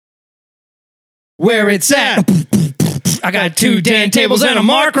where it's at. I got 2 Dan tables and a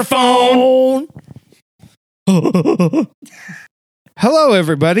microphone. Hello,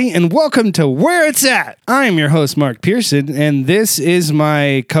 everybody, and welcome to Where It's At. I'm your host, Mark Pearson, and this is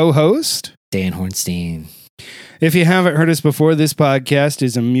my co-host, Dan Hornstein. If you haven't heard us before, this podcast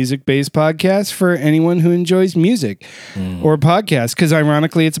is a music-based podcast for anyone who enjoys music or podcasts, because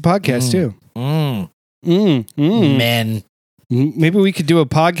ironically, it's a podcast, too. Men. Maybe we could do a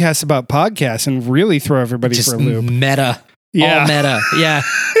podcast about podcasts and really throw everybody Just for a loop. Meta. Yeah. All meta. Yeah.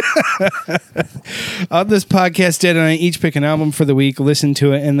 On this podcast, Dad and I each pick an album for the week, listen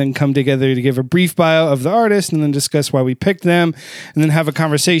to it, and then come together to give a brief bio of the artist and then discuss why we picked them and then have a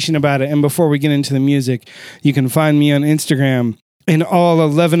conversation about it. And before we get into the music, you can find me on Instagram in all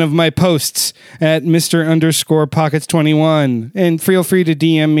 11 of my posts at Mr_Pockets21. And feel free to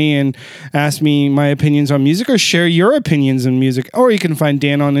DM me and ask me my opinions on music or share your opinions on music. Or you can find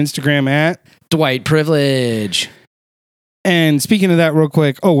Dan on Instagram at Dwight Privilege. And speaking of that real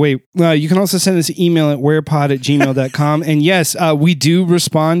quick, you can also send us an email at wherepod@gmail.com. And yes, we do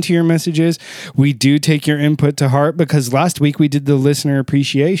respond to your messages. We do take your input to heart because last week we did the listener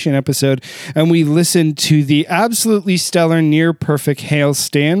appreciation episode and we listened to the absolutely stellar Near Perfect Hail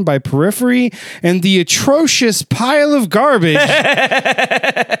Stand by Periphery and the atrocious pile of garbage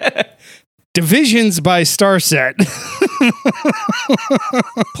Divisions by Starset.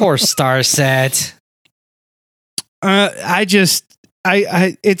 Poor Starset. I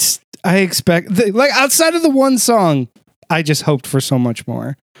expect outside of the one song, I just hoped for so much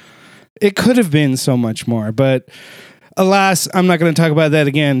more. It could have been so much more, but alas, I'm not going to talk about that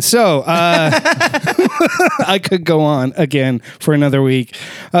again. So, I could go on again for another week.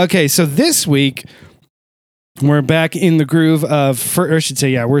 Okay. So this week we're back in the groove of, we're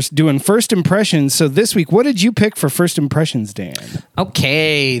doing first impressions. So this week, what did you pick for first impressions, Dan?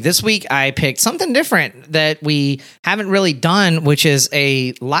 Okay, this week I picked something different that we haven't really done, which is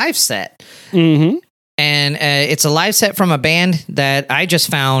a live set. Mm-hmm. And it's a live set from a band that I just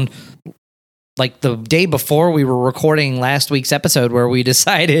found like the day before we were recording last week's episode where we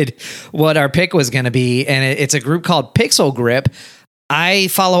decided what our pick was going to be. And it's a group called Pixel Grip. I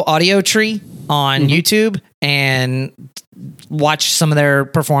follow Audio Tree on YouTube and watch some of their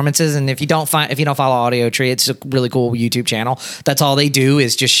performances. And if you don't follow Audio Tree, it's a really cool YouTube channel. That's all they do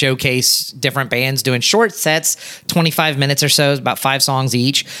is just showcase different bands doing short sets, 25 minutes or so, about 5 songs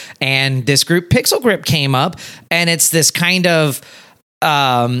each. And this group, Pixel Grip, came up, and it's this kind of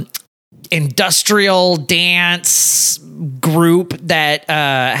industrial dance group that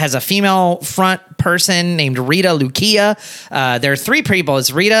has a female front person named Rita Lucia. There are 3 people. It's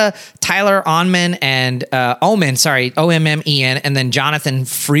Rita, Tyler Onman, and Ommen, and then Jonathan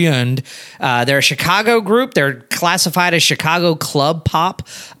Freund. They're a Chicago group. They're classified as Chicago club pop,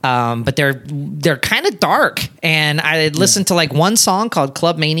 but they're kind of dark. And I listened to like one song called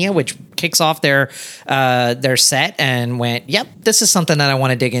Club Mania, which kicks off their set, and went, yep, this is something that I want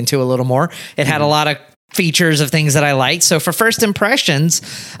to dig into a little more. It had a lot of features of things that I liked. So for first impressions,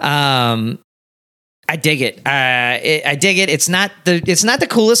 I dig it. I dig it. It's not the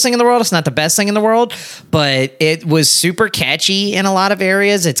coolest thing in the world. It's not the best thing in the world, but it was super catchy in a lot of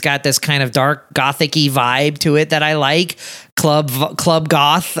areas. It's got this kind of dark gothic-y vibe to it that I like. Club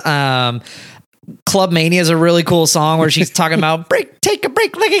goth. Club Mania is a really cool song where she's talking about take a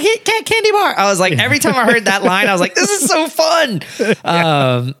break like a Kit Kat candy bar. I was like, every time I heard that line, I was like, this is so fun.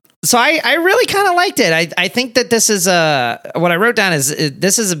 So I really kind of liked it. I think that this is what I wrote down is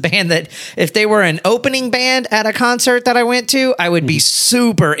this is a band that if they were an opening band at a concert that I went to, I would be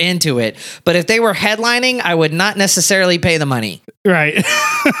super into it. But if they were headlining, I would not necessarily pay the money. Right.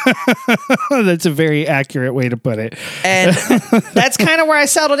 That's a very accurate way to put it. And that's kind of where I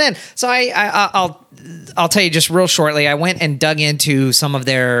settled in. So I'll tell you just real shortly, I went and dug into some of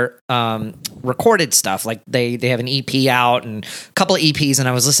their recorded stuff. Like they have an EP out and a couple of EPs, and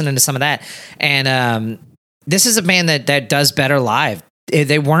I was listening to some of that. And this is a band that does better live.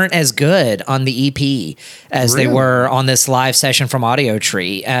 They weren't as good on the EP as they were on this live session from Audio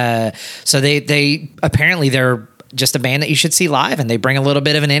Tree. So they apparently they're just a band that you should see live, and they bring a little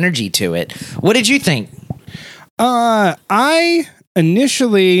bit of an energy to it. What did you think? I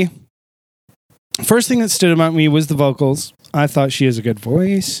initially, first thing that stood about me was the vocals. I thought she has a good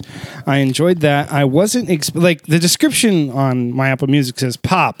voice. I enjoyed that. I wasn't like the description on my Apple Music says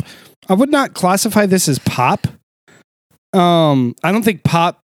pop. I would not classify this as pop. I don't think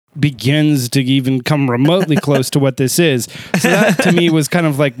pop begins to even come remotely close to what this is. So that to me was kind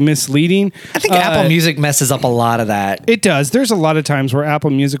of like misleading. I think Apple Music messes up a lot of that. It does. There's a lot of times where Apple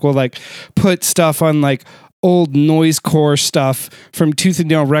Music will like put stuff on like old noisecore stuff from Tooth and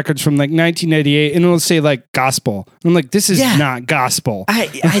Nail Records from like 1998, and it'll say like gospel. I'm like, this is not gospel.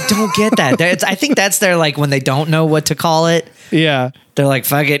 I don't get that. I think that's their, like, when they don't know what to call it. Yeah. They're like,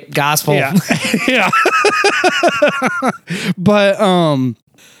 fuck it, gospel. Yeah. Yeah. But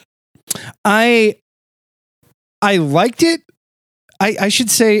I liked it. I should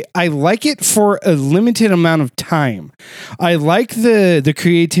say I like it for a limited amount of time. I like the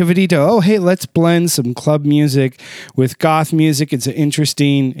creativity to, hey, let's blend some club music with goth music. It's an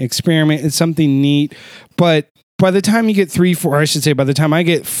interesting experiment. It's something neat. But by the time you get by the time I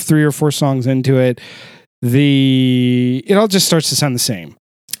get 3 or 4 songs into it, it all just starts to sound the same.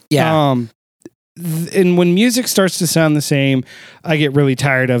 Yeah. And when music starts to sound the same, I get really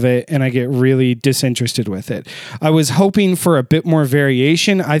tired of it and I get really disinterested with it. I was hoping for a bit more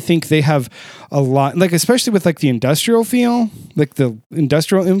variation. I think they have a lot, like, especially with like the industrial feel, like the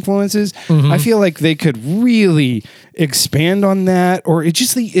industrial influences. I feel like they could really expand on that, or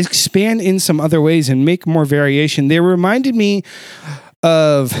expand in some other ways and make more variation. They reminded me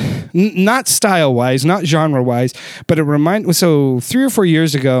of, not style wise, not genre wise, but so 3 or 4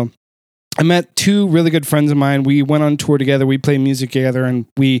 years ago, I met 2 really good friends of mine. We went on tour together. We play music together, and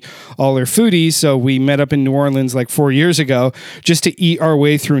we all are foodies. So we met up in New Orleans like 4 years ago just to eat our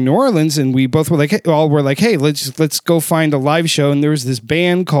way through New Orleans. And we both were like, hey, let's go find a live show. And there was this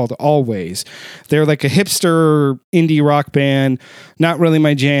band called Always. They're like a hipster indie rock band, not really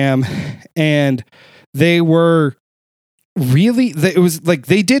my jam. And they were it was like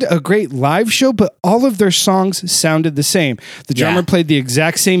they did a great live show, but all of their songs sounded the same. The drummer played the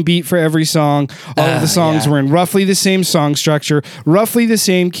exact same beat for every song. All of the songs were in roughly the same song structure, roughly the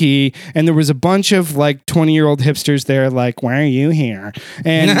same key, and there was a bunch of like 20-year-old hipsters there like, why are you here?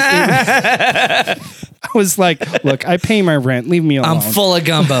 And I was like, look, I pay my rent, leave me alone. I'm full of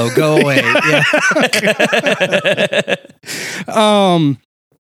gumbo, go away.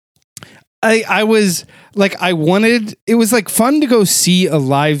 I was like, it was like fun to go see a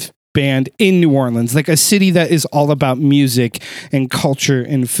live band in New Orleans, like a city that is all about music and culture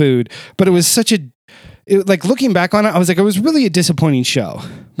and food. But it was like looking back on it, I was like, it was really a disappointing show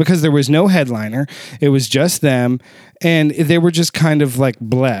because there was no headliner. It was just them, and they were just kind of like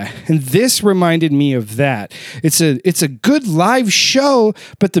bleh. And this reminded me of that. It's a good live show,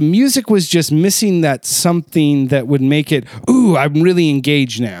 but the music was just missing that something that would make it, ooh, I'm really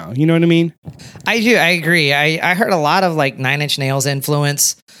engaged now. You know what I mean? I do. I agree. I heard a lot of like 9 Inch Nails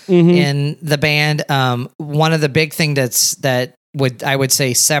influence in the band. One of the big thing I would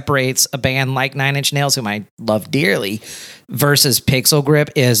say separates a band like 9 Inch Nails, whom I love dearly, versus Pixel Grip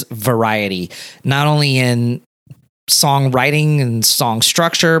is variety. Not only in songwriting and song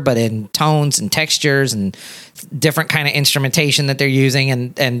structure, but in tones and textures and different kind of instrumentation that they're using,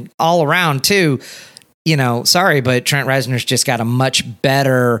 and all around too. You know, sorry, but Trent Reznor's just got a much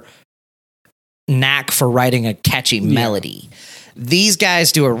better knack for writing a catchy melody. These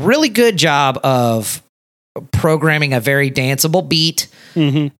guys do a really good job of programming a very danceable beat,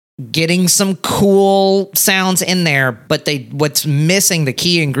 getting some cool sounds in there, but what's missing, the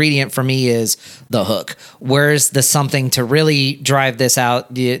key ingredient for me, is the hook. Where's the something to really drive this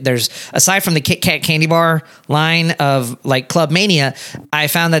out? There's, aside from the Kit Kat candy bar line of like Club Mania, I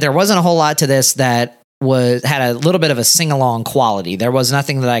found that there wasn't a whole lot to this that had a little bit of a sing-along quality. There was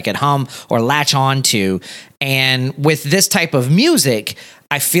nothing that I could hum or latch on to. And with this type of music,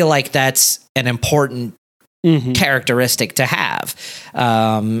 I feel like that's an important characteristic to have.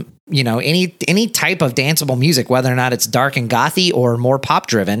 You know, any type of danceable music, whether or not it's dark and gothy or more pop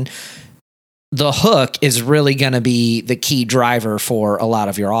driven, the hook is really going to be the key driver for a lot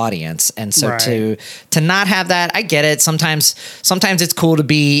of your audience. And so to not have that, I get it. Sometimes it's cool to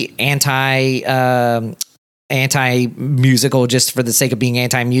be anti-musical just for the sake of being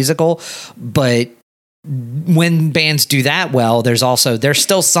anti-musical, but when bands do that well, there's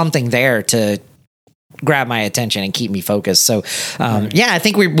still something there to grab my attention and keep me focused. So, I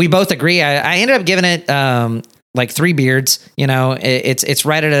think we both agree. I ended up giving it, like 3 beards, you know, it's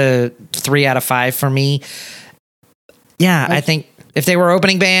right at a 3 out of 5 for me. Yeah. I think if they were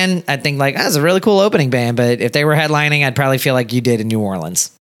opening band, I'd think like, that's a really cool opening band. But if they were headlining, I'd probably feel like you did in New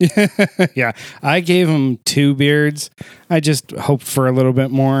Orleans. Yeah. I gave them 2 beards. I just hoped for a little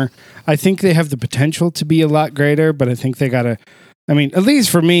bit more. I think they have the potential to be a lot greater, but I think they gotta, I mean, at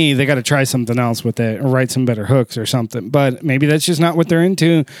least for me, they got to try something else with it or write some better hooks or something. But maybe that's just not what they're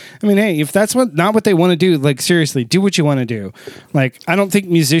into. I mean, hey, if that's not what they want to do, like, seriously, do what you want to do. Like, I don't think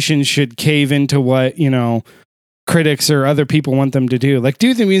musicians should cave into what, you know, critics or other people want them to do. Like,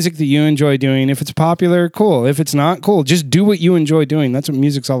 do the music that you enjoy doing. If it's popular, cool. If it's not, cool. Just do what you enjoy doing. That's what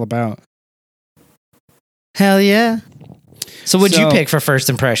music's all about. Hell yeah. So what'd you So- pick for first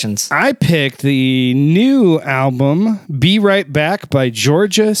impressions? I picked the new album, Be Right Back by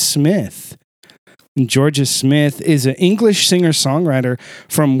Georgia Smith. And Georgia Smith is an English singer-songwriter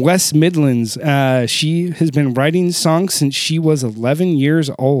from West Midlands. She has been writing songs since she was 11 years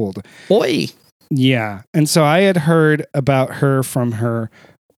old. Boy. Yeah. And so I had heard about her from her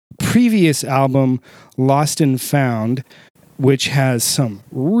previous album, Lost and Found, which has some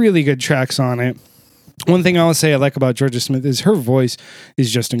really good tracks on it. One thing I'll say I like about Georgia Smith is her voice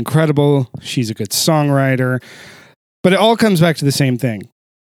is just incredible. She's a good songwriter. But it all comes back to the same thing.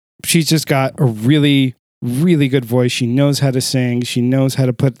 She's just got a really, really good voice. She knows how to sing. She knows how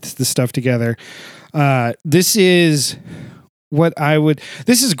to put the stuff together. This is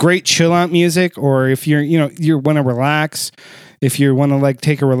great chill out music, or if you want to relax, if you want to like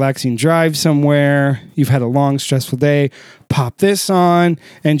take a relaxing drive somewhere, you've had a long stressful day, pop this on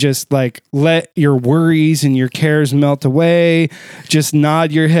and just like let your worries and your cares melt away. Just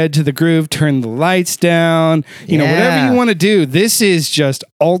nod your head to the groove, turn the lights down, whatever you want to do. This is just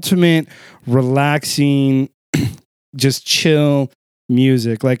ultimate relaxing, just chill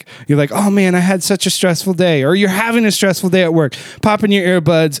music. Like you're like, oh man, I had such a stressful day, or you're having a stressful day at work. Pop in your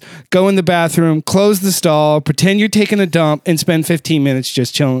earbuds, go in the bathroom, close the stall, pretend you're taking a dump, and spend 15 minutes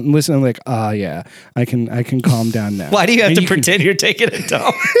just chilling and listening. Like, yeah, I can calm down now. Why do you have to pretend you're taking a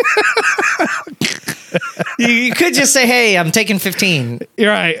dump? You could just say, hey, I'm taking 15.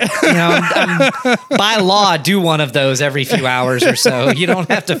 You're right. I'm by law, do one of those every few hours or so. You don't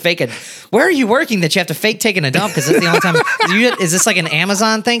have to fake it. Where are you working that you have to fake taking a dump? Because that's the only time. Is this like an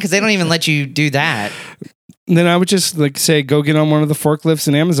Amazon thing? Because they don't even let you do that. Then I would just like say, go get on one of the forklifts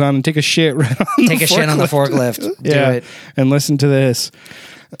in Amazon and take a shit right on Take a shit on the forklift. Do it. And listen to this.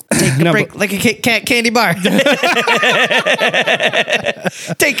 Take a break like a Kit Kat candy bar.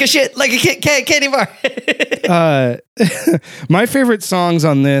 Take a shit like a Kit Kat candy bar. My favorite songs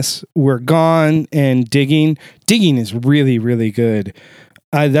on this were Gone and Digging. Digging is really, really good.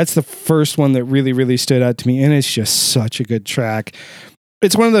 That's the first one that really, really stood out to me, and it's just such a good track.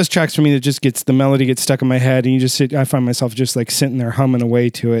 It's one of those tracks for me that just the melody gets stuck in my head, and I find myself just like sitting there humming away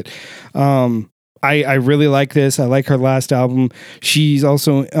to it. I really like this. I like her last album. She's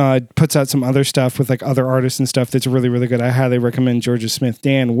also puts out some other stuff with like other artists and stuff that's really, really good. I highly recommend Georgia Smith.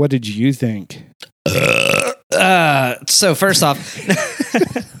 Dan, what did you think? So first off,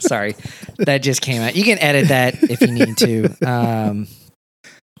 sorry, that just came out. You can edit that if you need to. I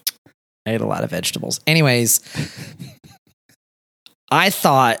ate a lot of vegetables. Anyways, I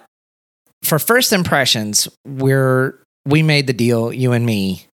thought for first impressions, we made the deal, you and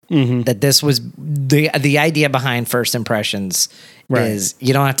me. Mm-hmm. That this was the idea behind first impressions is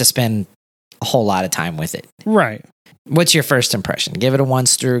you don't have to spend a whole lot of time with it. Right. What's your first impression? Give it a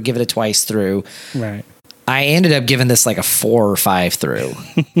once through, give it a twice through. Right. I ended up giving this like a 4 or 5 through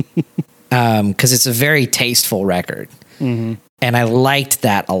because it's a very tasteful record. Mm-hmm. And I liked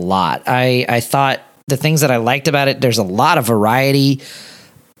that a lot. I thought the things that I liked about it, there's a lot of variety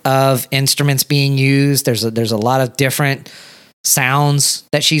of instruments being used. There's a lot of different sounds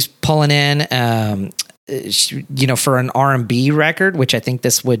that she's pulling in, for an R&B record, which I think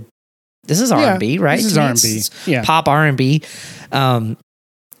this is R&B, right? This is R&B. Yeah. Pop R&B.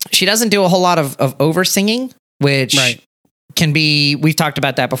 She doesn't do a whole lot of over singing, which can be, we've talked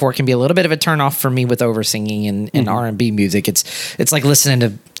about that before, can be a little bit of a turnoff for me with over singing in R&B music. It's like listening to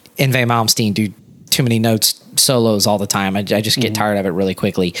Yngwie Malmsteen do too many notes solos all the time. I just get tired of it really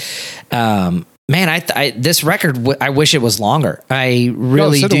quickly. Man, this record, I wish it was longer. I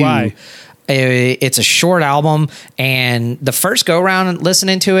really do. I. It's a short album, and the first go round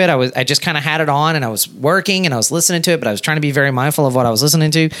listening to it, I just kind of had it on, and I was working, and I was listening to it, but I was trying to be very mindful of what I was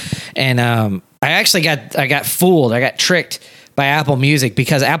listening to, and I got fooled. I got tricked by Apple Music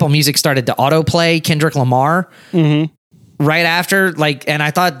because Apple Music started to autoplay Kendrick Lamar. Mm-hmm. Right after, and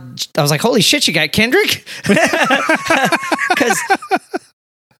I was like, holy shit, you got Kendrick? Because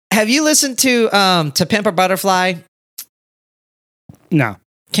have you listened to Pimp a Butterfly? No.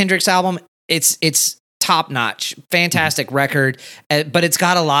 Kendrick's album. It's top notch, fantastic record, but it's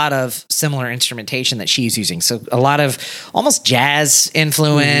got a lot of similar instrumentation that she's using. So a lot of almost jazz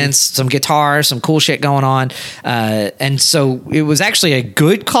influence, some guitar, some cool shit going on. And so it was actually a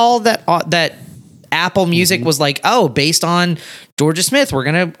good call that Apple Music was like, oh, based on Georgia Smith, we're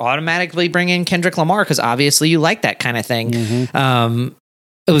going to automatically bring in Kendrick Lamar because obviously you like that kind of thing. Mm-hmm.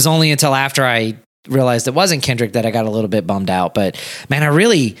 It was only until after I realized it wasn't Kendrick that I got a little bit bummed out. But man,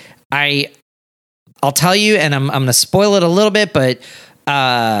 I'll tell you, and I'm going to spoil it a little bit, but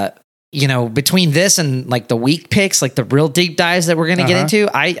between this and like the week picks, like the real deep dives that we're going to get into,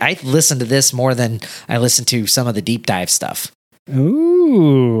 I listen to this more than I listen to some of the deep dive stuff.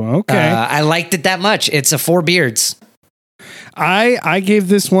 Ooh, okay. I liked it that much. It's a Four Beards. I gave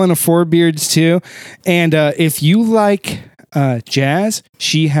this one a Four Beards too. And if you like jazz,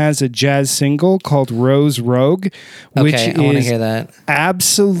 she has a jazz single called Rose Rogue, which I want to is hear that.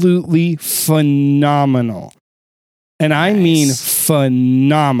 Absolutely phenomenal. And I mean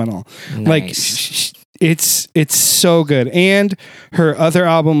phenomenal. Nice. Like it's so good. And her other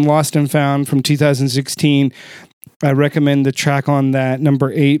album, Lost and Found from 2016, I recommend the track on that,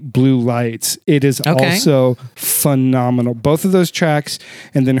 number 8, Blue Lights. It is also phenomenal. Both of those tracks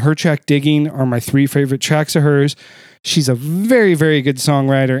and then her track Digging are my 3 favorite tracks of hers. She's a very, very good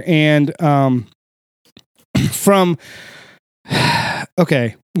songwriter. And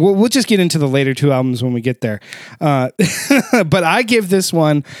okay, we'll just get into the later 2 albums when we get there. But I give this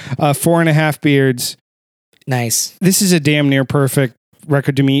one 4.5 beards. Nice. This is a damn near perfect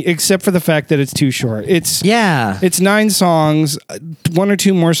record to me, except for the fact that it's too short. It's 9 songs. 1 or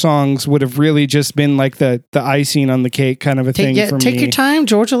 2 more songs would have really just been like the icing on the cake kind of a thing for me. Take your time,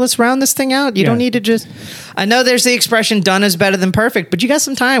 Georgia. Let's round this thing out. You don't need to just... I know there's the expression done is better than perfect, but you got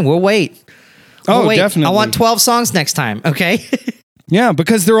some time. We'll wait. Definitely. I want 12 songs next time, okay? Yeah,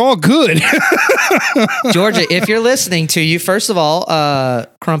 because they're all good. Georgia, if you're listening to you, first of all,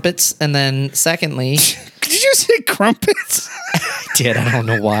 crumpets, and then secondly... Did you say crumpets? I did. I don't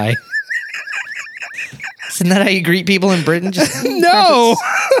know why. Isn't that how you greet people in Britain? Just no.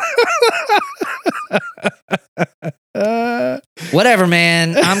 Whatever,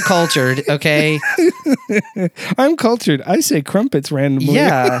 man. I'm cultured, okay? I'm cultured. I say crumpets randomly.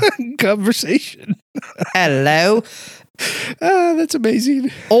 Yeah. Conversation. Hello. That's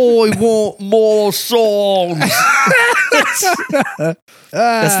amazing. I want more songs.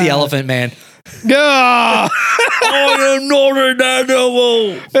 That's the Elephant Man. No. I am not an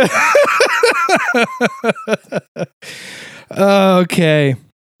animal. Okay.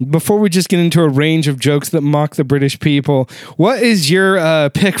 Before we just get into a range of jokes that mock the British people, what is your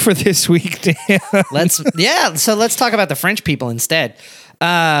pick for this week, Dan? So let's talk about the French people instead.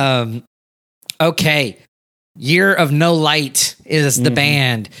 Okay. Year of No Light is the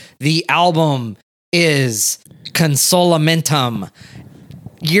band. The album is Consolamentum.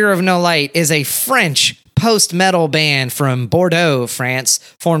 Year of No Light is a French post-metal band from Bordeaux, France,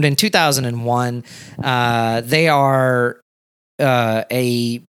 formed in 2001. They are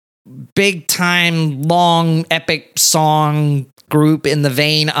a big-time, long, epic song group in the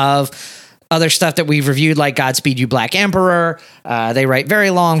vein of other stuff that we've reviewed, like Godspeed You Black Emperor. They write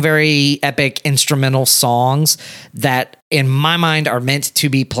very long, very epic instrumental songs that, in my mind, are meant to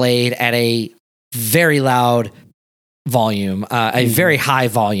be played at a very loud volume, a very high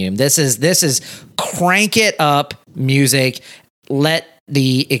volume. This is crank it up music. Let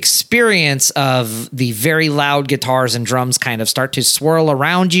the experience of the very loud guitars and drums kind of start to swirl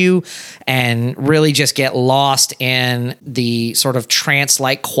around you and really just get lost in the sort of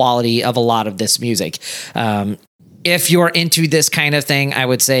trance-like quality of a lot of this music. If you're into this kind of thing, I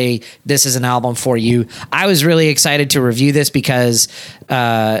would say this is an album for you. I was really excited to review this because,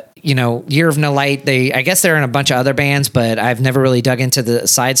 Year of No Light, I guess they're in a bunch of other bands, but I've never really dug into the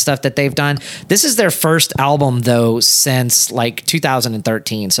side stuff that they've done. This is their first album, though, since like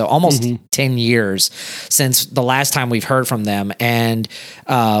 2013. So almost 10 years since the last time we've heard from them. And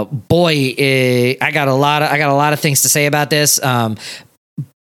I got a lot of things to say about this.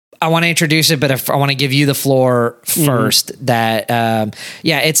 I want to introduce it, but I want to give you the floor first. It's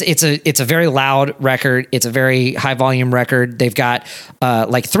a very loud record. It's a very high volume record. They've got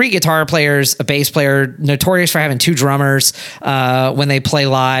like 3 guitar players, a bass player, notorious for having 2 drummers when they play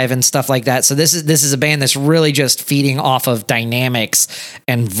live and stuff like that. So this is a band that's really just feeding off of dynamics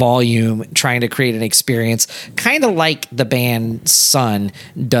and volume, trying to create an experience, kind of like the band Sun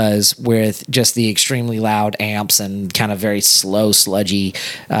does with just the extremely loud amps and kind of very slow, sludgy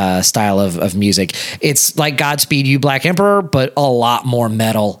style of music. It's like Godspeed You Black Emperor, but a lot more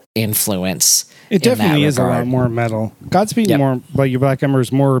metal influence. It definitely is a lot more metal. Godspeed more like Your Black Emperor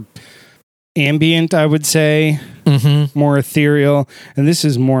is more ambient, I would say, more ethereal, and this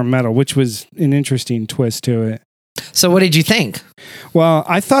is more metal, which was an interesting twist to it. So what did you think? Well,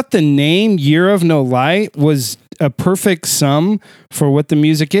 I thought the name Year of No Light was a perfect sum for what the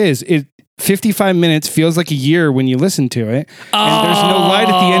music is. 55 minutes feels like a year when you listen to it. And there's no light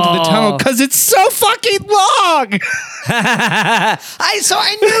at the end of the tunnel because it's so fucking long. I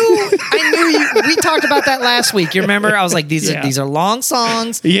knew you. We talked about that last week. You remember? I was like, these are long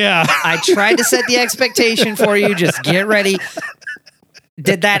songs. Yeah. I tried to set the expectation for you. Just get ready.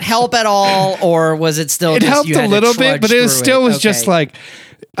 Did that help at all, or was it still? It helped a little bit, but it was still was just like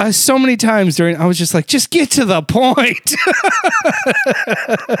so many times during. I was just like, just get to the point.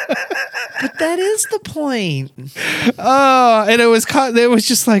 But that is the point. Oh, and it was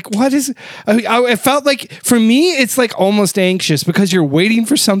just like, what is? It felt like for me, it's like almost anxious because you're waiting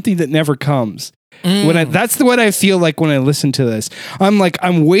for something that never comes. That's what I feel like when I listen to this. I'm like,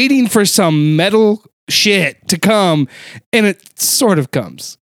 I'm waiting for some metal shit to come, and it sort of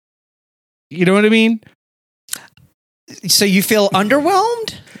comes. You know what I mean? So you feel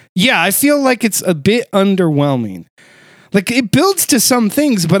underwhelmed? Yeah, I feel like it's a bit underwhelming. Like it builds to some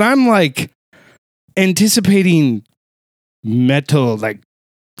things, but I'm like anticipating metal, like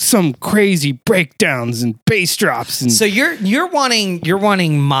some crazy breakdowns and bass drops. And so you're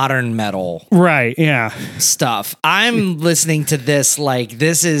wanting modern metal, right? Yeah, stuff. I'm listening to this like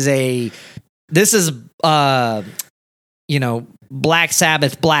this is Black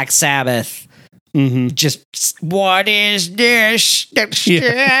Sabbath. Mm-hmm. Just what is this that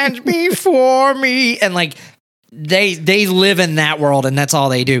stands before me? And like they live in that world, and that's all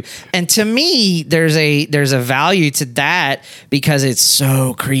they do. And to me, there's a value to that because it's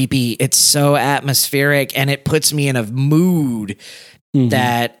so creepy, it's so atmospheric, and it puts me in a mood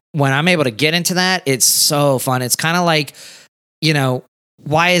that when I'm able to get into that, it's so fun. It's kind of like,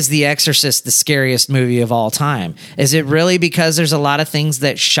 why is The Exorcist the scariest movie of all time? Is it really because there's a lot of things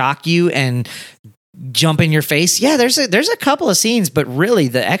that shock you and jump in your face? Yeah, there's a couple of scenes, but really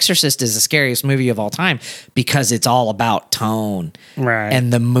The Exorcist is the scariest movie of all time because it's all about tone, right,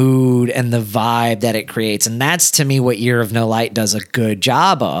 and the mood and the vibe that it creates. And that's, to me, what Year of No Light does a good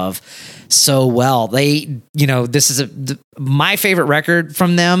job of so well. This is my favorite record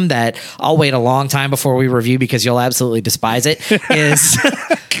from them that I'll wait a long time before we review because you'll absolutely despise it.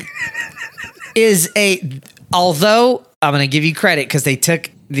 Although I'm going to give you credit because they took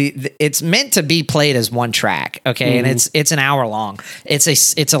it's meant to be played as one track, okay, and it's an hour long.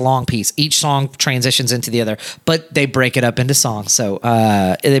 It's a long piece. Each song transitions into the other, but they break it up into songs. So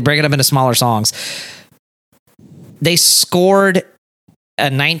they break it up into smaller songs. They scored a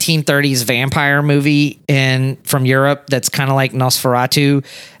 1930s vampire movie from Europe that's kind of like Nosferatu,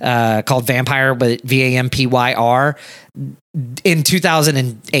 called Vampire, but Vampyr, in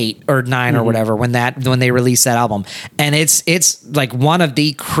 2008 or 9 or whatever, when they released that album. And it's like one of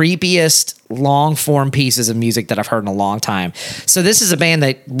the creepiest long form pieces of music that I've heard in a long time. So this is a band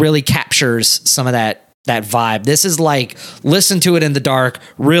that really captures some of that vibe. This is like, listen to it in the dark,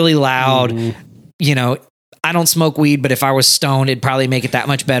 really loud, I don't smoke weed, but if I was stoned, it'd probably make it that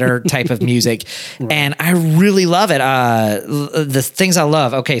much better type of music. Right. And I really love it. The things I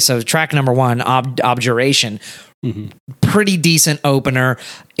love. Okay, so track number 1, Objuration. Pretty decent opener.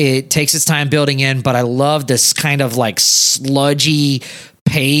 It takes its time building in, but I love this kind of like sludgy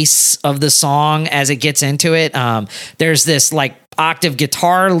pace of the song as it gets into it. There's this like octave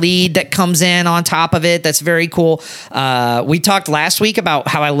guitar lead that comes in on top of it. That's very cool. We talked last week about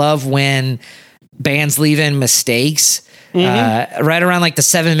how I love when bands leave in mistakes. Right around like the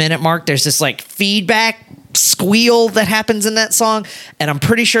 7-minute mark, there's this like feedback squeal that happens in that song, and I'm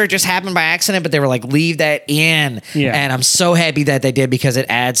pretty sure it just happened by accident, but they were like, leave that in. And I'm so happy that they did because it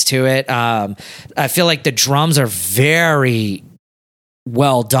adds to it. I feel like the drums are very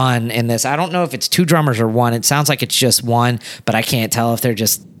well done in this. I don't know if it's 2 drummers or 1. It sounds like it's just 1, but I can't tell if they're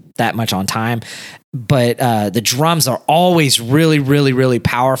just that much on time. But the drums are always really, really, really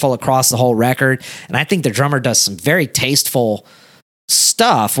powerful across the whole record. And I think the drummer does some very tasteful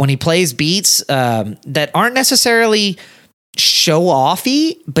stuff when he plays beats that aren't necessarily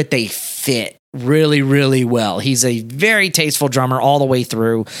show-offy, but they fit really, really well. He's a very tasteful drummer all the way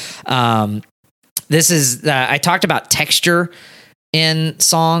through. This is, I talked about texture in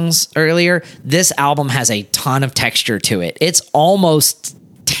songs earlier. This album has a ton of texture to it. It's almost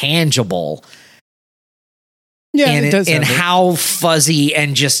tangible. Yeah, it does. And how fuzzy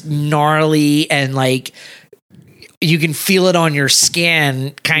and just gnarly, and like you can feel it on your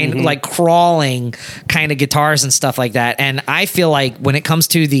skin, kind of like crawling kind of guitars and stuff like that. And I feel like when it comes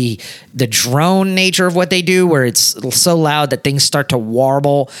to the drone nature of what they do, where it's so loud that things start to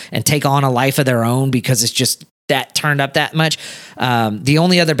warble and take on a life of their own because it's just that turned up that much. The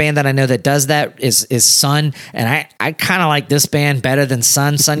only other band that I know that does that is Sun, and I kind of like this band better than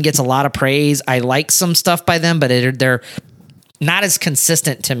Sun. Sun gets a lot of praise. I like some stuff by them, but they're not as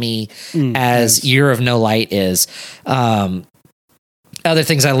consistent to me as Year of No Light is. Other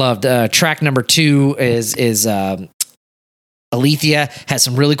things I loved. Track number 2 is Alethea has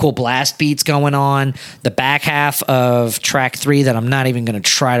some really cool blast beats going on. The back half of track 3 that I'm not even going to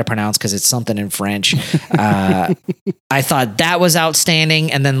try to pronounce because it's something in French. I thought that was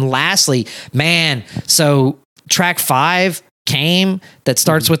outstanding. And then lastly, man, so track 5 came that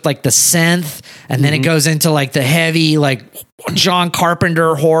starts with like the synth, and then it goes into like the heavy, like John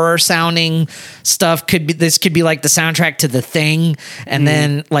Carpenter horror sounding stuff. This could be like the soundtrack to The Thing. And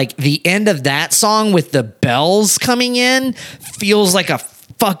then like the end of that song with the bells coming in feels like a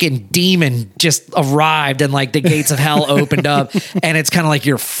fucking demon just arrived and like the gates of hell opened up, and it's kind of like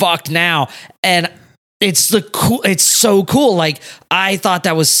you're fucked now. And it's so cool. Like, I thought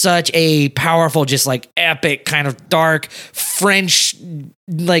that was such a powerful, just like epic kind of dark French,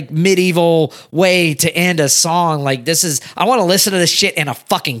 like medieval way to end a song. Like, I want to listen to this shit in a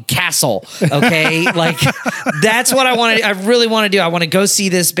fucking castle. Okay. Like, that's what I really want to do. I want to go see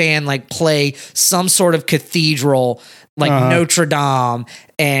this band like play some sort of cathedral, like Notre Dame,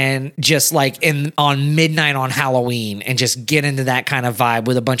 and just like on midnight on Halloween, and just get into that kind of vibe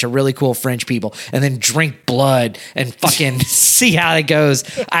with a bunch of really cool French people, and then drink blood and fucking see how it goes.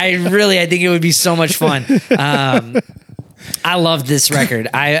 I think it would be so much fun. I love this record.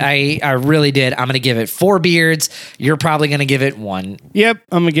 I really did. I'm going to give it 4 beards. You're probably going to give it 1. Yep,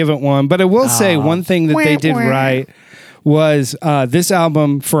 I'm going to give it 1. But I will say one thing that they did right was this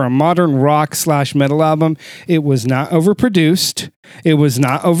album, for a modern rock / metal album, it was not overproduced. It was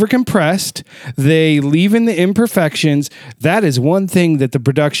not overcompressed. They leave in the imperfections. That is one thing that the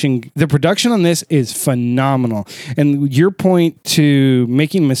production on this is phenomenal. And your point to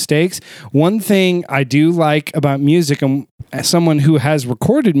making mistakes, one thing I do like about music, and as someone who has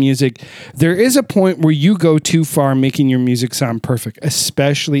recorded music, there is a point where you go too far making your music sound perfect,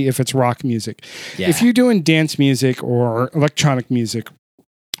 especially if it's rock music. Yeah. If you're doing dance music or electronic music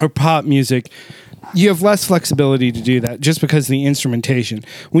or pop music, you have less flexibility to do that just because of the instrumentation.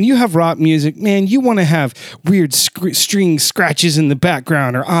 When you have rock music, man, you want to have weird string scratches in the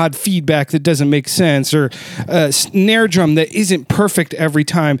background, or odd feedback that doesn't make sense, or a snare drum that isn't perfect every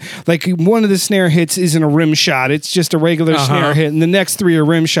time. Like, one of the snare hits isn't a rim shot. It's just a regular snare hit, and the next 3 are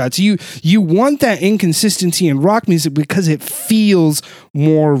rim shots. You want that inconsistency in rock music because it feels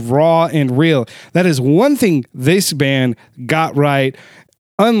more raw and real. That is one thing this band got right,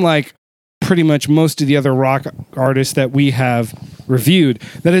 unlike pretty much most of the other rock artists that we have reviewed.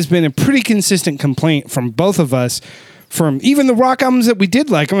 That has been a pretty consistent complaint from both of us, from even the rock albums that we did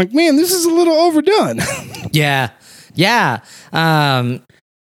like. I'm like, man, this is a little overdone. Yeah.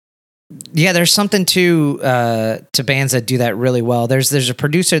 There's something to bands that do that really well. There's a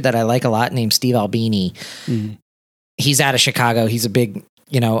producer that I like a lot named Steve Albini. He's out of Chicago. He's a big,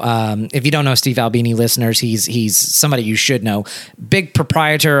 if you don't know Steve Albini, listeners, he's somebody you should know. Big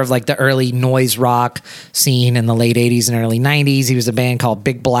proprietor of like the early noise rock scene in the late 80s and early 90s. He was a band called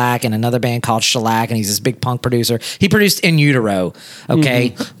Big Black and another band called Shellac, and he's this big punk producer. He produced In Utero,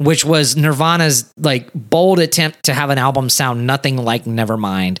 which was Nirvana's like bold attempt to have an album sound nothing like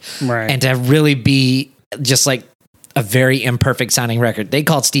Nevermind, right, and to really be just like a very imperfect sounding record. They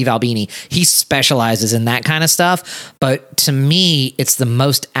called Steve Albini. He specializes in that kind of stuff. But to me, it's the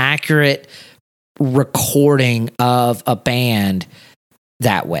most accurate recording of a band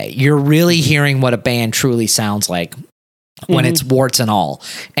that way. You're really hearing what a band truly sounds like when it's warts and all.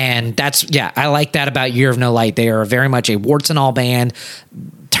 And I like that about Year of No Light. They are very much a warts and all band.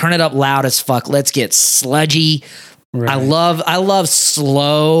 Turn it up loud as fuck. Let's get sludgy. Right. I love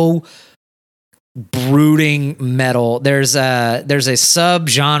slow, brooding metal. There's a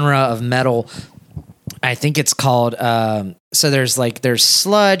subgenre of metal. I think it's called there's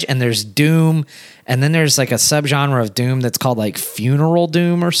sludge and there's doom, and then there's like a subgenre of doom that's called like funeral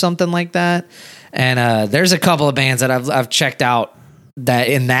doom or something like that. And there's a couple of bands that I've checked out that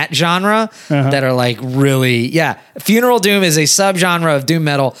in that genre that are like really, funeral doom is a subgenre of doom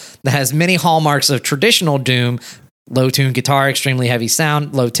metal that has many hallmarks of traditional doom. Low tuned guitar, extremely heavy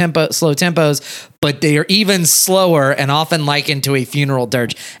sound, slow tempos, but they are even slower and often likened to a funeral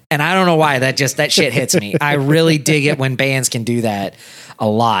dirge. And I don't know why that shit hits me. I really dig it when bands can do that a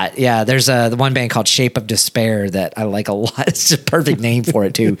lot. Yeah, there's the one band called Shape of Despair that I like a lot. It's a perfect name for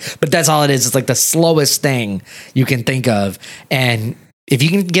it too. But that's all it is. It's like the slowest thing you can think of. And if you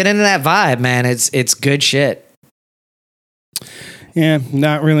can get into that vibe, man, it's good shit. Yeah,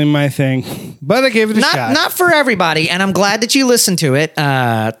 not really my thing, but I gave it a shot. Not for everybody, and I'm glad that you listened to it.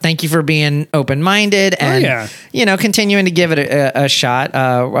 Thank you for being open-minded and continuing to give it a shot.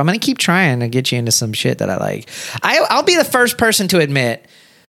 I'm going to keep trying to get you into some shit that I like. I'll be the first person to admit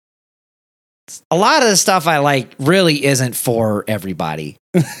a lot of the stuff I like really isn't for everybody.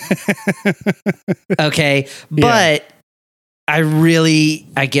 Okay, but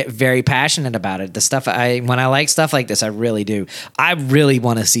I get very passionate about it. The stuff when I like stuff like this, I really do. I really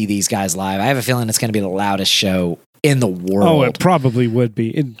want to see these guys live. I have a feeling it's going to be the loudest show in the world. Oh, it probably would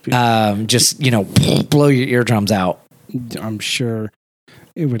be. Just, blow your eardrums out. I'm sure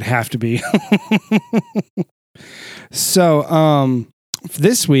it would have to be. So,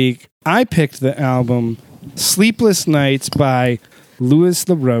 this week I picked the album Sleepless Nights by Louis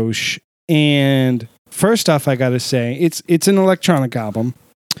Roche. And first off, I got to say, it's an electronic album.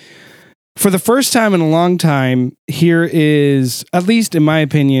 For the first time in a long time, here is, at least in my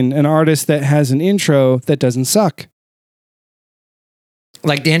opinion, an artist that has an intro that doesn't suck.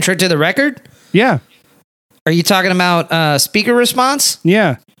 Like the intro to the record? Yeah. Are you talking about speaker response?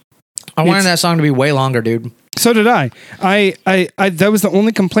 Yeah. I wanted that song to be way longer, dude. So did I. I that was the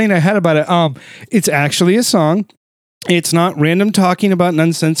only complaint I had about it. It's actually a song. It's not random talking about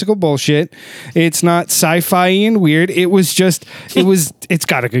nonsensical bullshit. It's not sci-fi and weird. It's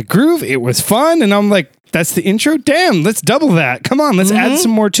got a good groove. It was fun. And I'm like, that's the intro? Damn, let's double that. Come on, let's add some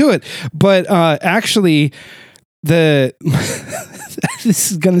more to it. But actually, this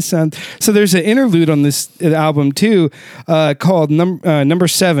is going to sound... So there's an interlude on this album too, called number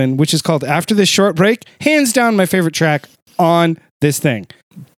 7, which is called After This Short Break. Hands down my favorite track on this thing.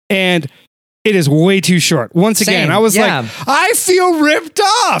 And it is way too short. Once again, I was like, I feel ripped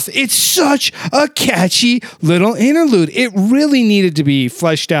off. It's such a catchy little interlude. It really needed to be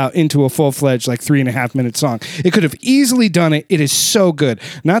fleshed out into a full-fledged, 3.5 minute song. It could have easily done it. It is so good.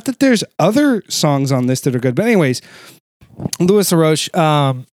 Not that there's other songs on this that are good, but anyways, Louis Roche,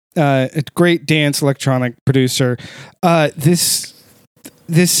 a great dance electronic producer. This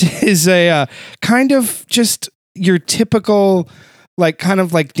is a kind of just your typical... kind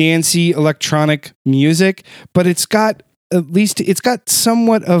of dancey electronic music, but it's got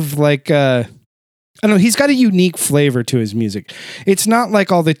somewhat of I don't know, he's got a unique flavor to his music. It's not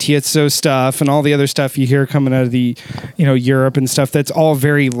like all the Tiesto stuff and all the other stuff you hear coming out of the, Europe and stuff that's all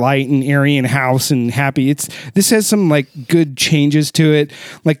very light and airy and house and happy. This has some good changes to it.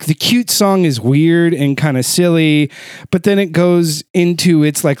 The cute song is weird and kind of silly, but then it goes into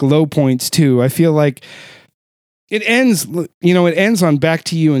its low points too. I feel like it ends on Back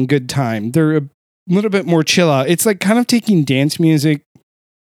to You and Good Time. They're a little bit more chill out. It's kind of taking dance music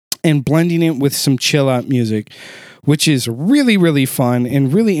and blending it with some chill out music, which is really, really fun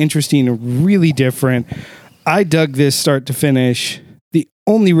and really interesting and really different. I dug this start to finish. The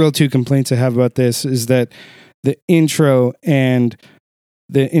only real 2 complaints I have about this is that the intro and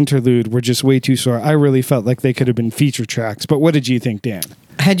the interlude were just way too short. I really felt like they could have been feature tracks. But what did you think, Dan?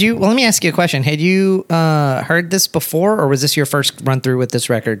 Let me ask you a question. Had you heard this before, or was this your first run through with this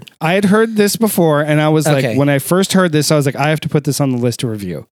record? I had heard this before, and I was when I first heard this, I was like, I have to put this on the list to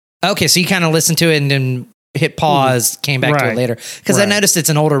review. Okay, so you kind of listened to it and then hit pause, came back to it later. Because I noticed it's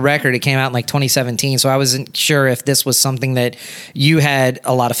an older record. It came out in 2017, so I wasn't sure if this was something that you had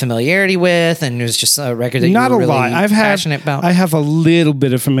a lot of familiarity with, and it was just a record that you were really passionate about. I have a little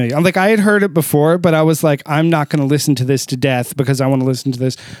bit of familiarity. I had heard it before, but I was like, I'm not going to listen to this to death because I want to listen to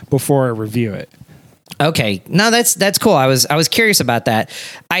this before I review it. Okay, no, that's cool. I was curious about that.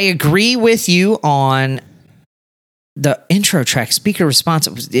 I agree with you on the intro track, Speaker Response.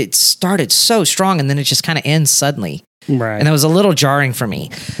 It started so strong and then it just kind of ends suddenly. Right. And that was a little jarring for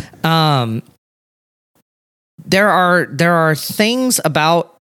me. There are things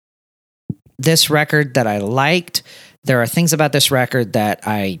about this record that I liked. There are things about this record that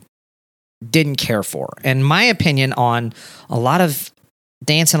I didn't care for. In my opinion on a lot of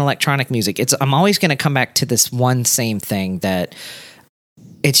dance and electronic music, I'm always going to come back to this one same thing that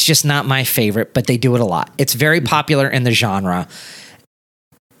it's just not my favorite, but they do it a lot. It's very popular in the genre,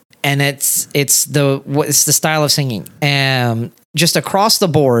 and it's the style of singing. Just across the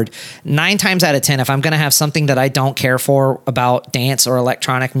board, 9 times out of 10, if I'm going to have something that I don't care for about dance or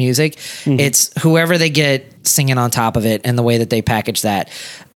electronic music, it's whoever they get singing on top of it and the way that they package that.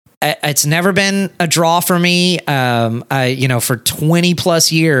 It's never been a draw for me. For 20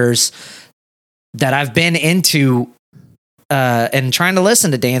 plus years that I've been into and trying to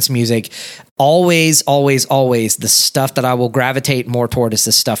listen to dance music, always the stuff that I will gravitate more toward is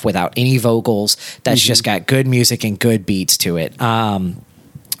the stuff without any vocals that's just got good music and good beats to it.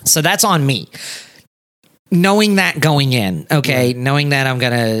 So that's on me. Knowing that going in, knowing that I'm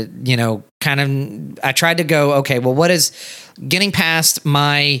gonna, I tried to go, well, what is getting past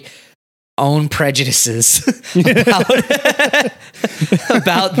my own prejudices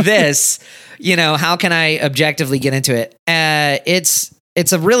about this? How can I objectively get into it? It's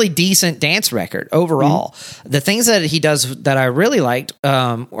a really decent dance record overall. The things that he does that I really liked,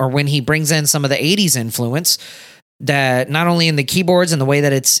 or when he brings in some of the 80s influence, that not only in the keyboards and the way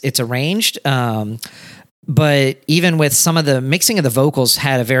that it's arranged, but even with some of the mixing of the vocals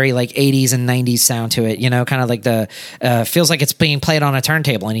had a very like 80s and 90s sound to it, kind of like the feels like it's being played on a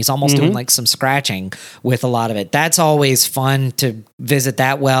turntable, and he's almost doing like some scratching with a lot of it. That's always fun to visit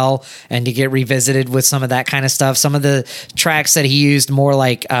that well and to get revisited with some of that kind of stuff. Some of the tracks that he used more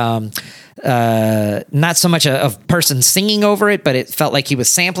like not so much a person singing over it, but it felt like he was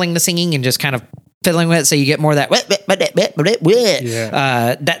sampling the singing and just kind of fiddling with it, so you get more of that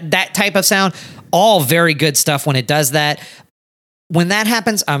that type of sound. All very good stuff when it does that. When that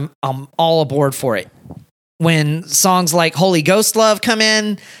happens, I'm all aboard for it. When songs like Holy Ghost Love come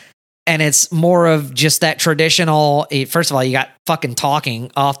in, and it's more of just that traditional, first of all, you got fucking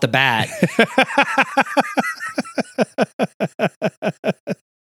talking off the bat.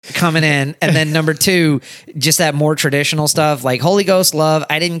 Coming in, and then number two, just that more traditional stuff like Holy Ghost Love.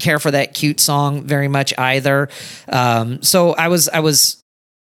 I didn't care for that cute song very much either. So I was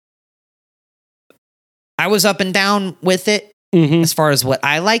up and down with it as far as what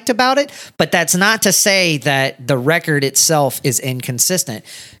I liked about it, but that's not to say that the record itself is inconsistent.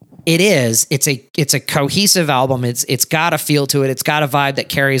 It is. It's a cohesive album. It's got a feel to it. It's got a vibe that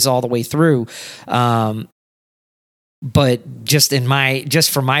carries all the way through. But just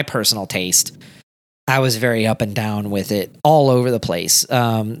for my personal taste, I was very up and down with it, all over the place.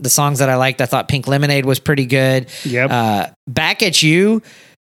 The songs that I liked, I thought Pink Lemonade was pretty good. Yep. Back at You.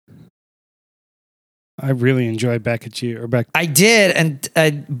 I really enjoyed Back at You. I did,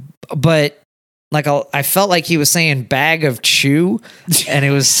 but like I felt like he was saying bag of chew, and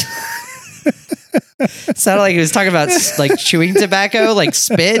it was sounded like he was talking about like chewing tobacco, like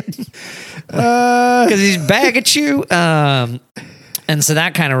spit, because he's bag of chew, and so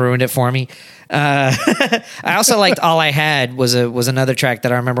that kind of ruined it for me. I also liked All I Had was another track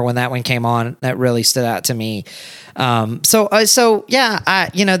that I remember when that one came on that really stood out to me. So yeah,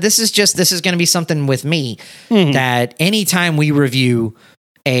 this is going to be something with me that anytime we review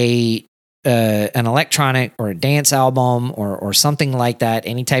an electronic or a dance album or something like that,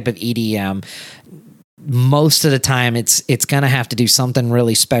 any type of EDM, most of the time it's going to have to do something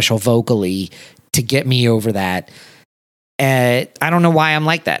really special vocally to get me over that. I don't know why I'm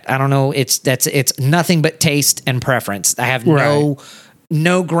like that. I don't know. It's nothing but taste and preference. I have no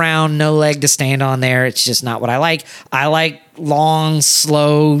ground, no leg to stand on there. It's just not what I like. I like long,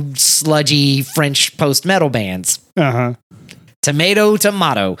 slow, sludgy French post-metal bands. Tomato.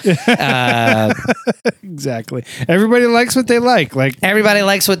 Exactly. Everybody likes what they like. Everybody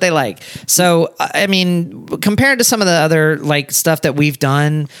likes what they like. So, I mean, compared to some of the other like stuff that we've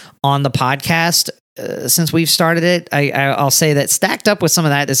done on the podcast, since we've started it, I'll say that stacked up with some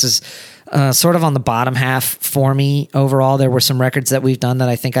of that, this is sort of on the bottom half for me overall. There were some records that we've done that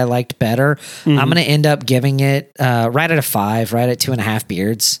I think I liked better. I'm going to end up giving it right at a 5, right at 2.5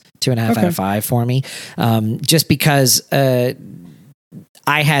 beards, 2.5 out of 5 for me. Just because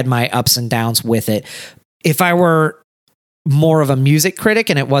I had my ups and downs with it. If I were more of a music critic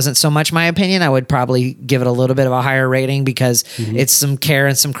and it wasn't so much my opinion, I would probably give it a little bit of a higher rating because it's some care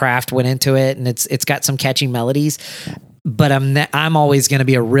and some craft went into it, and it's got some catchy melodies. But I'm always going to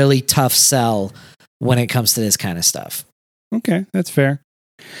be a really tough sell when it comes to this kind of stuff. Okay, that's fair.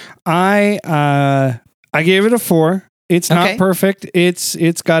 I gave it a 4. It's not perfect.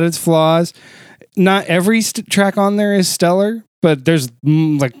 It's got its flaws. Not every track on there is stellar, but there's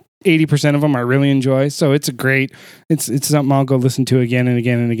like 80% of them I really enjoy. So it's something I'll go listen to again and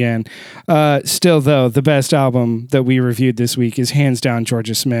again and again. Still though, the best album that we reviewed this week is hands down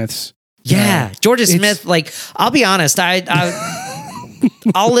Georgia Smith's. Yeah. Georgia Smith. Like, I'll be honest.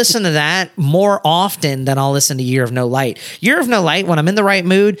 I'll listen to that more often than I'll listen to Year of No Light. Year of No Light, when I'm in the right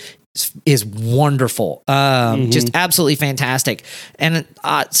mood, is wonderful. Just absolutely fantastic. And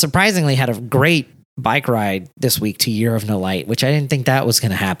surprisingly had a great bike ride this week to Year of No Light, which I didn't think that was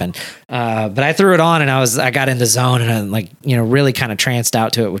going to happen. But I threw it on and I got in the zone and I really kind of tranced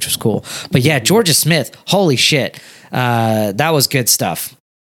out to it, which was cool. But yeah, Georgia Smith, holy shit. That was good stuff.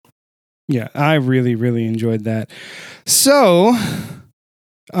 Yeah, I really, really enjoyed that. So,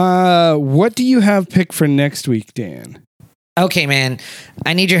 what do you have picked for next week, Dan? Okay, man.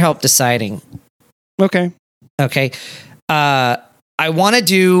 I need your help deciding. Okay. I want to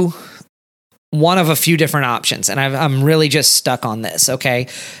do one of a few different options, and I'm really just stuck on this, okay?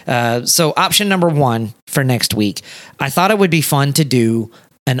 So option number 1 for next week, I thought it would be fun to do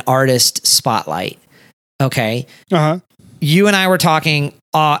an artist spotlight, okay? You and I were talking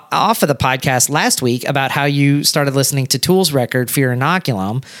off of the podcast last week about how you started listening to Tool's record, Fear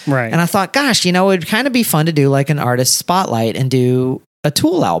Inoculum. Right. And I thought, gosh, it would kind of be fun to do like an artist spotlight and do a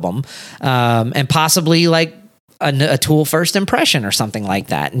Tool album, and possibly like a Tool first impression or something like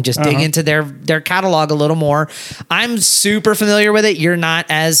that, and just dig into their catalog a little more. I'm super familiar with it. You're not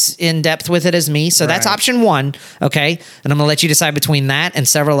as in depth with it as me. So that's option 1. Okay. And I'm going to let you decide between that and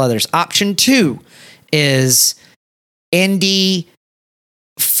several others. Option 2 is indie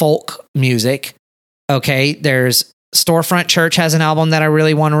folk music. Okay. There's Storefront Church has an album that I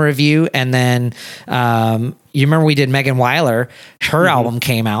really want to review. And then, you remember we did Megan Weiler, her album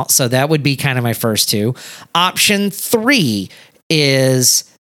came out. So that would be kind of my first 2. Option 3 is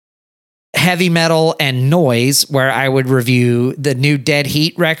heavy metal and noise, where I would review the new Dead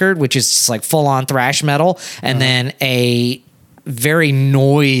Heat record, which is just like full on thrash metal. And then a very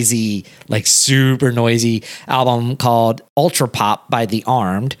noisy, like super noisy album called Ultra Pop by The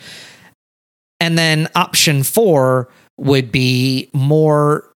Armed. And then option 4 would be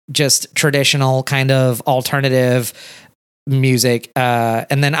more just traditional kind of alternative music.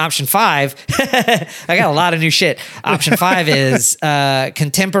 And then option 5, I got a lot of new shit. Option 5 is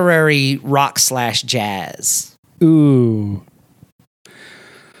contemporary rock / jazz. Ooh.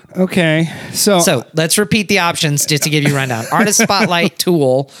 Okay. So let's repeat the options just to give you a rundown. Artist Spotlight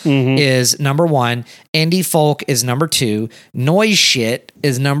Tool is number 1. Indie folk is number 2. Noise shit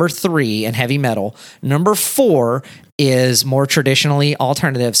is number 3, and heavy metal. Number 4 is more traditionally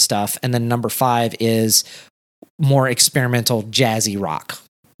alternative stuff. And then number 5 is more experimental jazzy rock.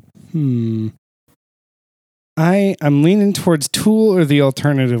 I'm leaning towards Tool or the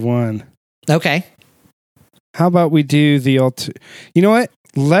alternative one. Okay. How about we do the You know what?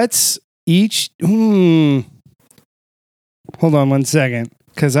 Let's each. Hold on one second,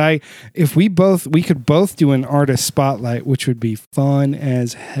 because we could both do an artist spotlight, which would be fun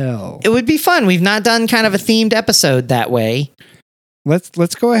as hell. It would be fun. We've not done kind of a themed episode that way.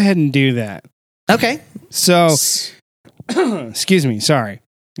 Let's go ahead and do that. Okay. So, excuse me. Sorry,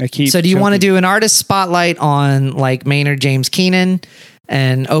 So, do you want to do an artist spotlight on like Maynard James Keenan?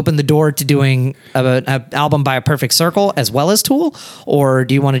 And open the door to doing an album by A Perfect Circle as well as Tool? Or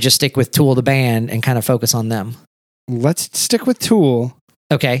do you want to just stick with Tool, the band, and kind of focus on them? Let's stick with Tool.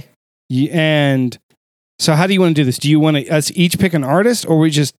 Okay. And so how do you want to do this? Do you want us each pick an artist, or we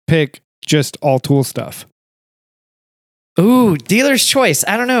just pick just all Tool stuff? Ooh, dealer's choice.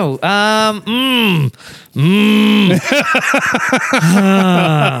 I don't know.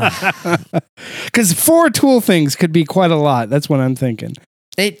 Because 4 Tool things could be quite a lot. That's what I'm thinking.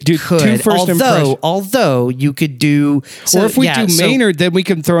 It could. Although you could do... or if we do Maynard, then we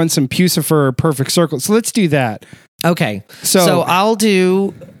can throw in some Pucifer or Perfect Circle. So let's do that. Okay. So I'll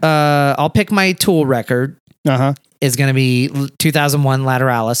do... I'll pick my Tool record. Is going to be 2001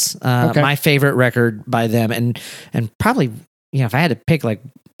 Lateralis, my favorite record by them, and probably, if I had to pick like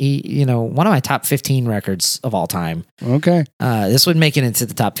one of my top 15 records of all time. Okay, this would make it into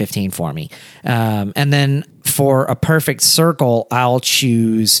the top 15 for me. And then for A Perfect Circle, I'll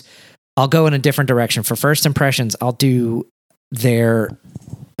go in a different direction. For first impressions, I'll do their.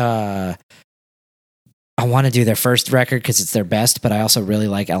 I want to do their first record because it's their best, but I also really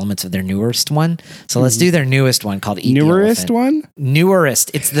like elements of their newest one. So let's do their newest one called Eat Newerest the one? Newerest.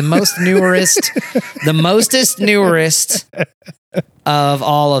 It's the most newerest, the mostest newerest of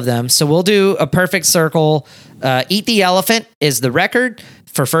all of them. So we'll do A Perfect Circle. Eat the Elephant is the record.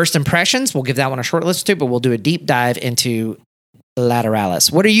 For first impressions, we'll give that one a short listen to, but we'll do a deep dive into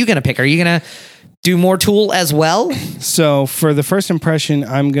Lateralis. What are you going to pick? Are you going to do more Tool as well? So for the first impression,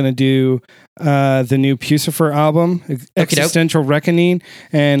 I'm going to do the new Pucifer album, Existential Reckoning,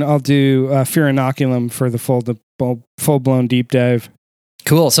 and I'll do Fear Inoculum for the full-blown deep dive.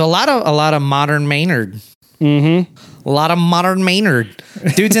 Cool. So a lot of modern Maynard. A lot of modern Maynard.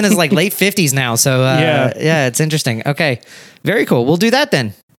 Dude's in his like late 50s now. So yeah, it's interesting. Okay. Very cool. We'll do that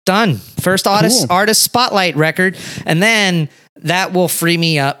then. Done. First artist spotlight record. And then that will free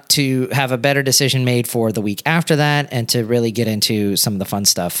me up to have a better decision made for the week after that, and to really get into some of the fun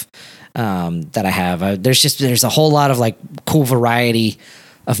stuff that I have. There's a whole lot of like cool variety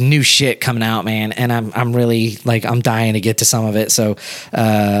of new shit coming out, man, and I'm really like I'm dying to get to some of it. So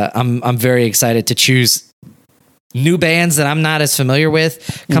I'm very excited to choose new bands that I'm not as familiar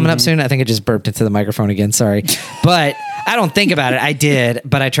with coming up soon. I think I just burped into the microphone again. Sorry, but I don't think about it. I did,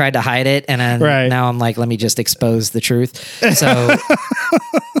 but I tried to hide it, and then now I'm like, let me just expose the truth. So,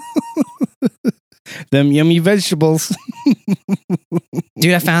 them yummy vegetables.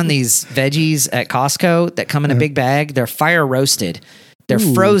 Dude, I found these veggies at Costco that come in a big bag. They're fire roasted. They're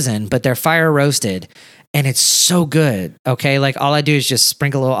frozen, but they're fire roasted. And it's so good. Okay. Like all I do is just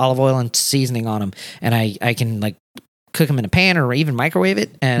sprinkle a little olive oil and seasoning on them. And I can like cook them in a pan or even microwave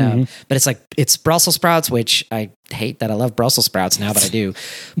it. And but it's Brussels sprouts, which I hate that I love Brussels sprouts now, but I do.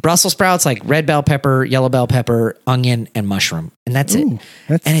 Brussels sprouts, like red bell pepper, yellow bell pepper, onion, and mushroom, and that's it.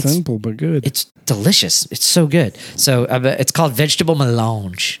 That's and simple but good. It's delicious. It's so good. So it's called vegetable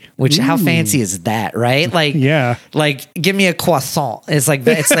melange. Which how fancy is that, right? Like yeah, like give me a croissant. It's like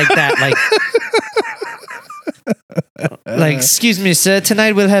that. Like, excuse me, sir.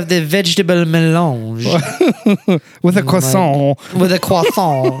 Tonight we'll have the vegetable melange with a croissant, with a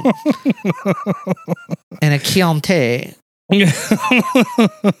croissant and a Chianti.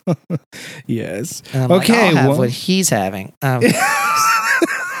 Yes. And I'm okay. I'll have what he's having. Turn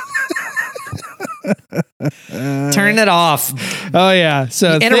it off. Oh yeah.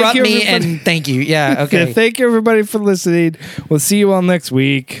 So interrupt me and thank you. Yeah. Okay. Yeah, thank you everybody for listening. We'll see you all next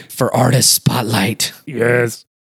week for Artist Spotlight. Yes.